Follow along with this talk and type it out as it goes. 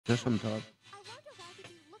Just on top.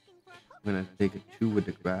 I'm gonna take a two with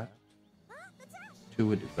the grab. Two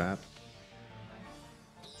with the grab.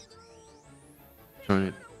 Turn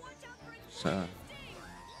it. So,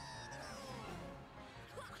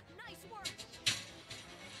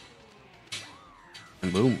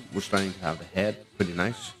 and boom, we're starting to have the head. Pretty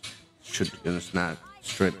nice. Should gonna snap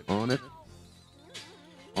straight on it.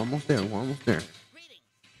 Almost there. We're almost there.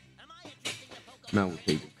 Now we'll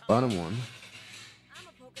take the bottom one.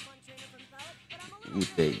 We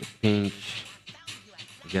take the pink.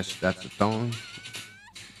 I guess that's a tongue.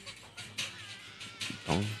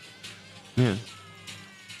 Tongue. Yeah.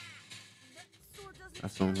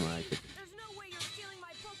 That sounds like it.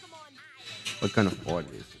 What kind of board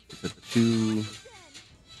is it? It's a two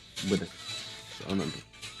with a on a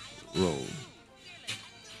roll.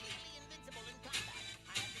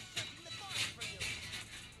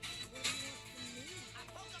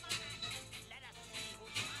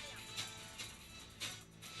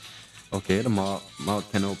 Okay, the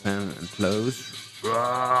mouth can open and close.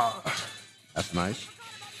 That's nice.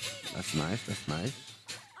 That's nice. That's nice.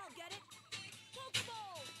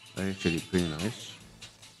 That's actually pretty nice.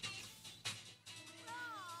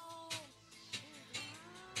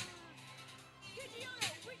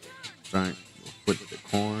 Right, we'll put the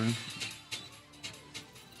corn.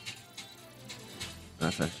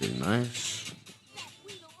 That's actually nice.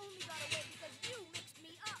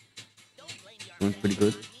 Doing pretty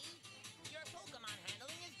good.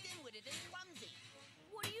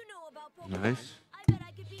 Nice.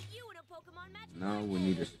 Now we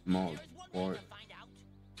need a small part.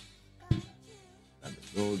 And the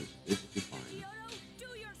gold is defined.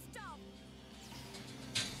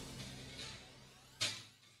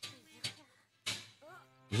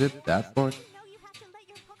 Is it that part?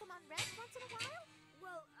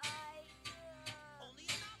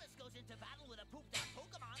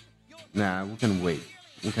 Nah, we can wait.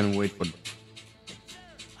 We can wait for the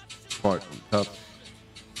part on top.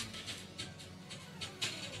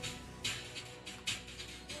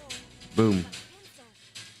 Boom.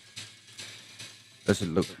 Does it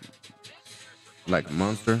look like a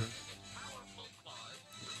monster?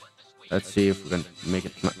 Let's see if we can make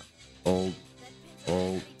it old.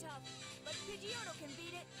 Old.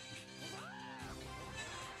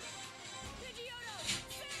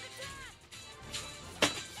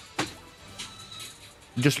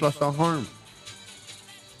 Just lost our harm.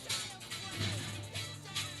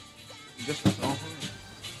 Just lost our harm.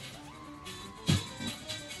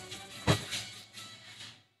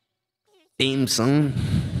 Theme song.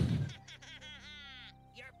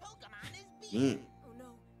 Yeah.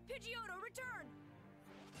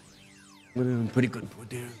 We're doing pretty good. We're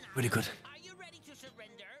doing pretty good. Are you ready to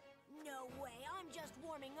surrender? No way, I'm just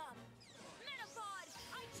warming up. Metapod,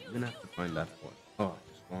 I choose We're gonna have to find that one. Oh,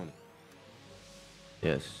 it's gone.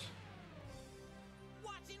 Yes.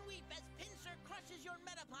 Watch and weep as Pincer crushes your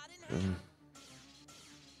Metapod in half.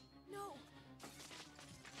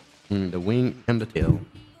 No. The wing and the tail.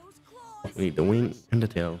 Those claws. We need the wing and the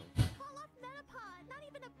tail. Call up Metapod. Not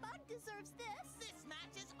even a bug deserves this. This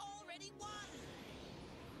match is already won.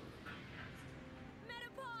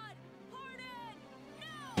 Metapod, harden.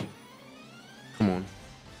 No. Come on.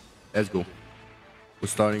 Let's go. We're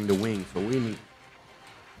starting the wing, so we need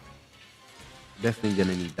definitely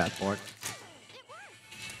gonna need that part. It worked.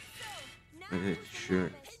 So, now Sure.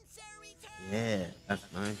 Pincer returns. Yeah, that's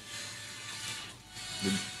nice.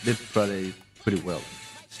 Did pretty well.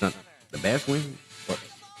 It's not the best wing, but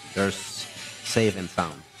they're safe and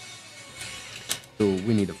sound. So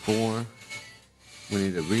we need a 4. We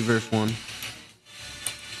need a reverse one.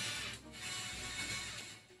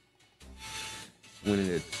 We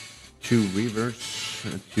need a 2 reverse,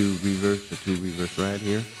 a 2 reverse, a 2 reverse right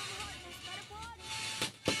here.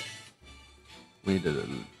 We need a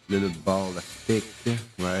little ball of stick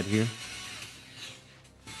right here.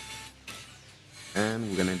 And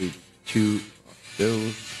we're gonna need 2 of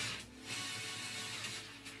those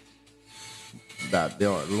that they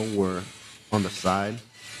are lower on the side.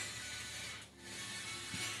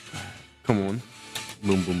 Come on.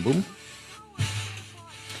 Boom, boom, boom.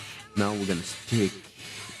 Now we're gonna stick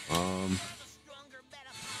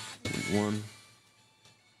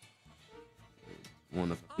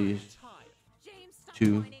one of these, James, stop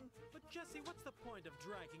 2, whining. But Jesse, what's the point of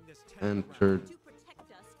dragging this and tank third. To protect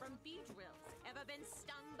us from Beedrill. Ever been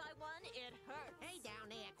stung by one? It hurts. Hey down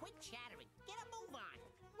there, quit chattering. Get a move on.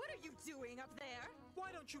 What are you doing up there?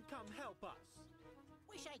 Why don't you come help us?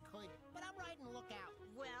 Wish I could, but I'm riding lookout.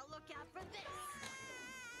 Well, look out for this.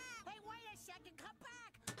 Hey, wait a second, come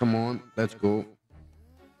back. Come on, let's go.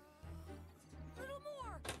 Little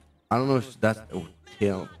more. I don't know if that's a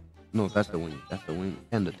tail. No, that's the wing. That's the wing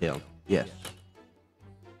and the tail. Yes.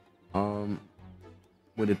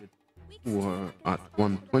 With it, we're at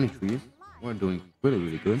 123. We're doing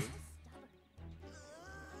really good.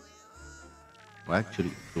 We're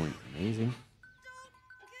actually doing amazing.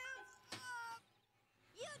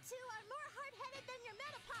 You two are more hard-headed than your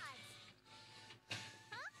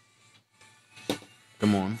metapods.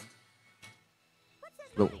 Come on. What's that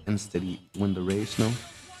Slow noise? and steady. Win the race now.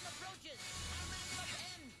 Swarm approaches. Our wrap-up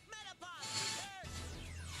end. Metapod, prepare.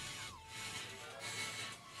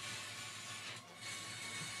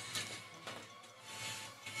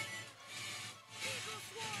 Beedrill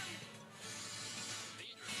swarm.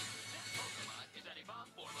 Beedrill. This Pokemon is an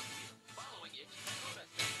evolved form of you, following its Kakuna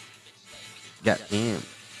state. Its name Got him.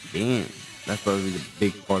 Damn. That's probably the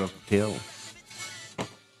big part of the tail.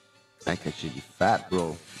 That's actually fat,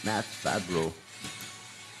 bro. That's fat, bro.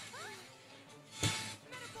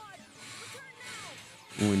 Metapod, return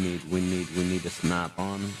now. We need a snap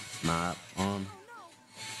on. Snap on. Oh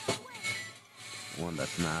no. Away. One that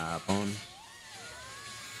snap on.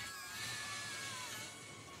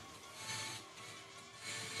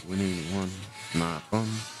 We need one snap on.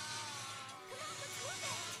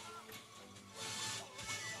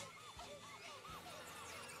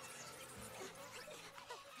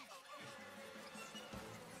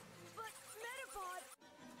 But Metapod.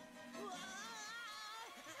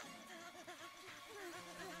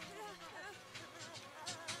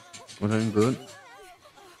 We're doing good.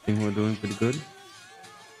 Think we're doing pretty good.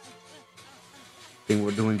 Think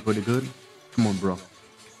we're doing pretty good. Come on, bro.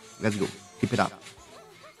 Let's go. Keep it up.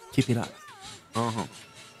 Keep it up. Uh-huh.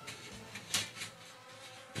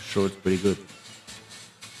 Sure, it's pretty good.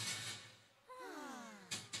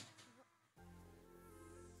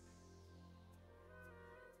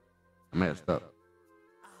 I messed up. A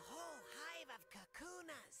whole hive of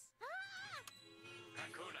Kakunas.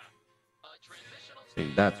 Kakuna. A transitional I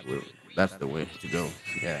think that's the way to go.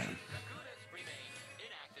 Yeah. Kakunas remain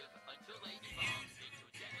inactive until they evolve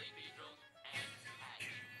into deadly Beedrills and hatch.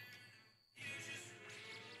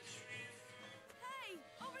 Hey,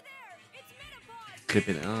 over there. It's Metapod. Clip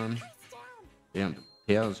it on. Damn, the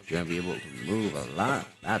tail's gonna be able to move a lot.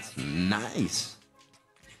 That's nice.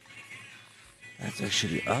 That's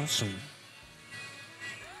actually awesome.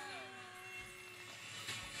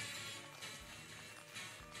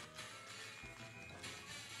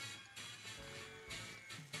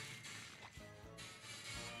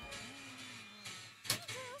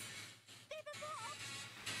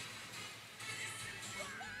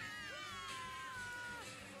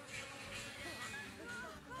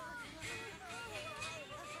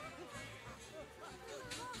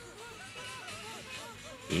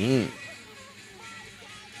 Yeah.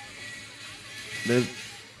 They're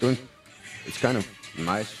doing. It's kind of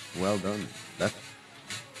nice. Well done. That's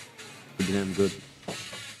pretty damn good.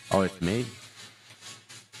 Oh, it's me.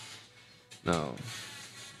 No,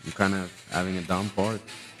 I'm kind of having a down part.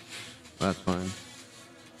 That's fine.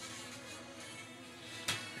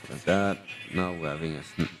 Like that. No, we're having a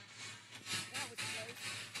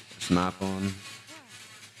snap on,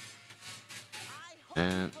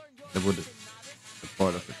 and the wood, the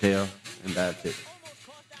part of the tail, and that's it.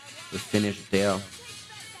 The finished tail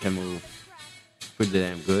can move pretty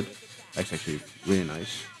damn good. That's actually really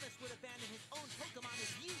nice.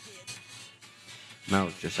 Now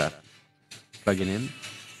it's just that plugging in.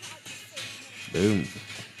 Boom.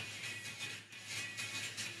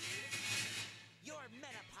 Your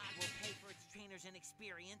Metapod will pay for its trainers and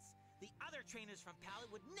experience. The other trainers from Pallet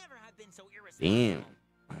would never have been so irresponsible. Damn.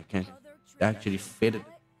 I can actually fit it.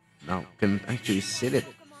 Now can actually sit it.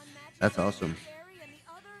 That's awesome.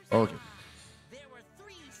 Okay. There were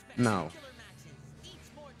 3 Now, spectacular matches, each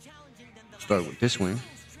more challenging than the start with this one. Those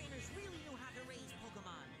trainers really knew how to raise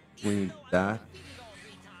Pokemon. We Even need though I that. was defeated all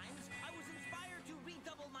 3 times, I was inspired to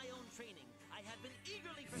redouble my own training. I had been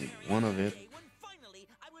eagerly preparing one for of the it. day when finally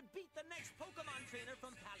I would beat the next Pokemon trainer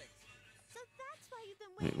from Pallet. So that's why you've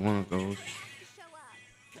been Need waiting one of for those. us to show up.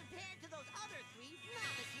 Compared to those other 3,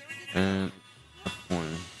 Novice here is And a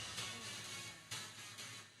point.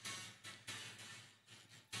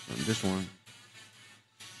 And this one,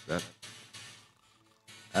 that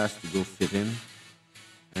has to go fit in.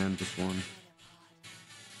 And this one,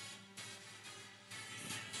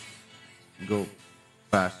 go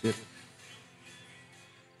past it.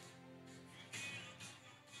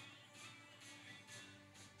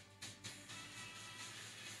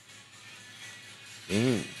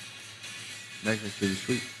 Damn. That's actually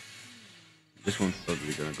sweet. This one's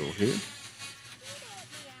probably gonna go here.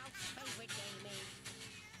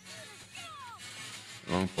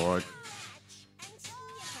 Wrong part.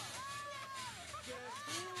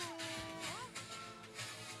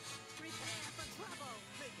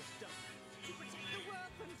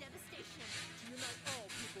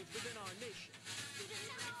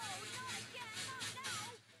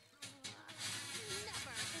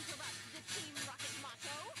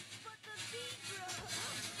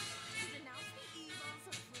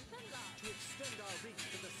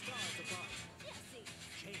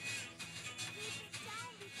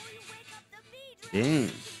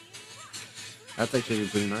 Dang. That's actually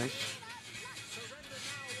pretty nice.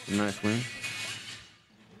 Nice win.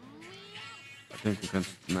 I think we can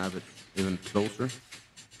snap it even closer.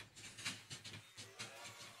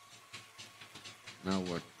 Now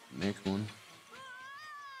what? Next one.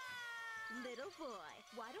 Little boy,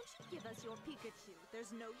 why don't you give us your Pikachu?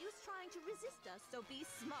 There's no use trying to resist us, so be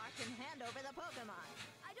smart and hand over the Pokémon.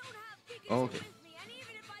 I don't have Pikachu Okay. with me, and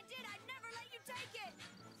even if I did, I'd never let you take it.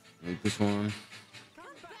 Need this one. Come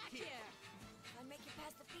back here! If I make it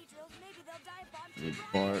past the Beedrills, maybe they'll die if I'm We need too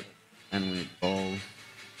Bart. And we need Ball.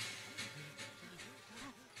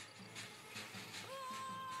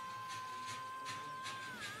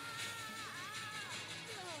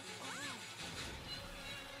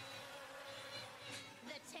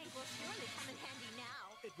 The tank will surely come in handy now.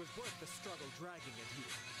 It was worth the struggle dragging it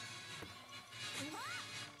here.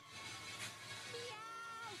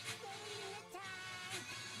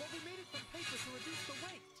 Well, we made it from paper to reduce the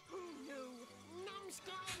weight. Who knew?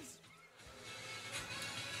 Numbskulls!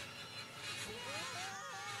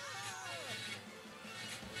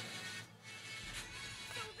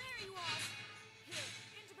 So there you are. Here,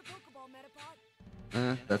 into the Pokeball Metapod.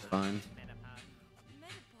 That's fine. Metapod?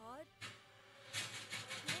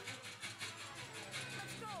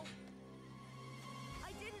 Let's go.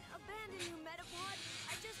 I didn't abandon you, Metapod.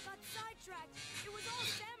 I just got sidetracked. It was all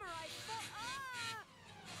Samurai's fault.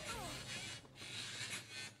 Oh.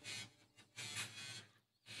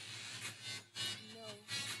 No,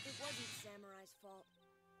 it wasn't Samurai's fault.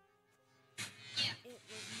 It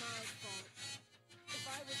was my fault. If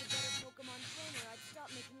I was a better Pokemon trainer, I'd stop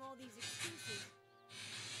making all these excuses.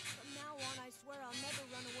 From now on, I swear I'll never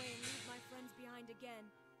run away and leave my friends behind again.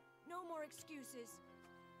 No more excuses.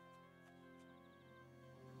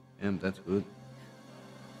 And that's good.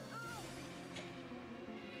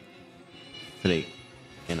 3.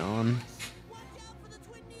 And on. Watch out for the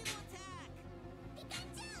twin needle attack!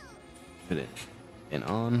 3. And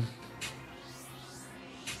on.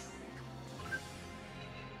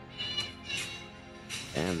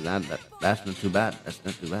 And that's not too bad. That's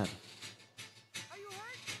not too bad. Are you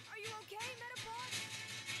hurt? Are you okay, Metapod?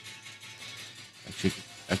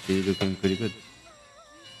 Actually looking pretty good.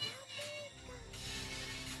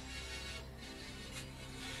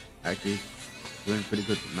 Actually doing pretty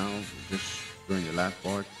good now. Just during the last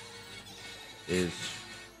part is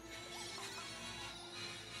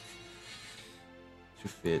to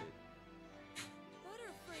fit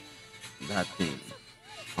Butterfree. that thing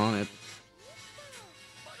on it,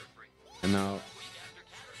 and now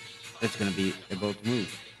it's gonna be able to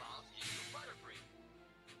move.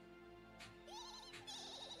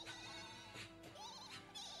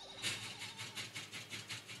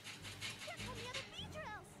 Here come the other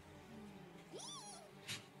Beedrills!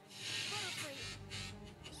 Butterfree.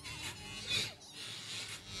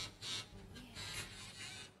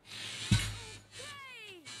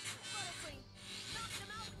 Yay! Butterfree, knock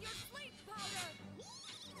them out with your sleep powder.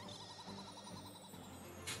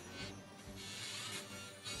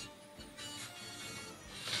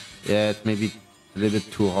 Yeah, it's maybe a little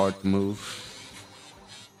bit too hard to move.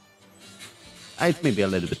 It's maybe a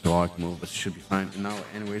little bit too hard to move, but it should be fine. And now,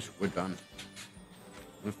 anyways, we're done.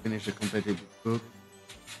 We finished the completed book.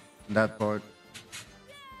 That part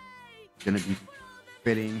is gonna be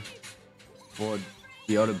fitting for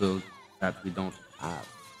the other build that we don't have.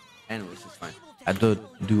 Anyways, it's fine. I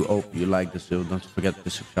do hope you like this video. Don't forget to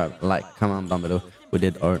subscribe, like, comment down below. We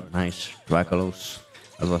did our nice Dracolos.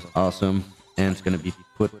 That was awesome. And it's gonna be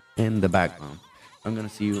put in the background. I'm gonna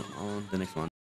see you on the next one.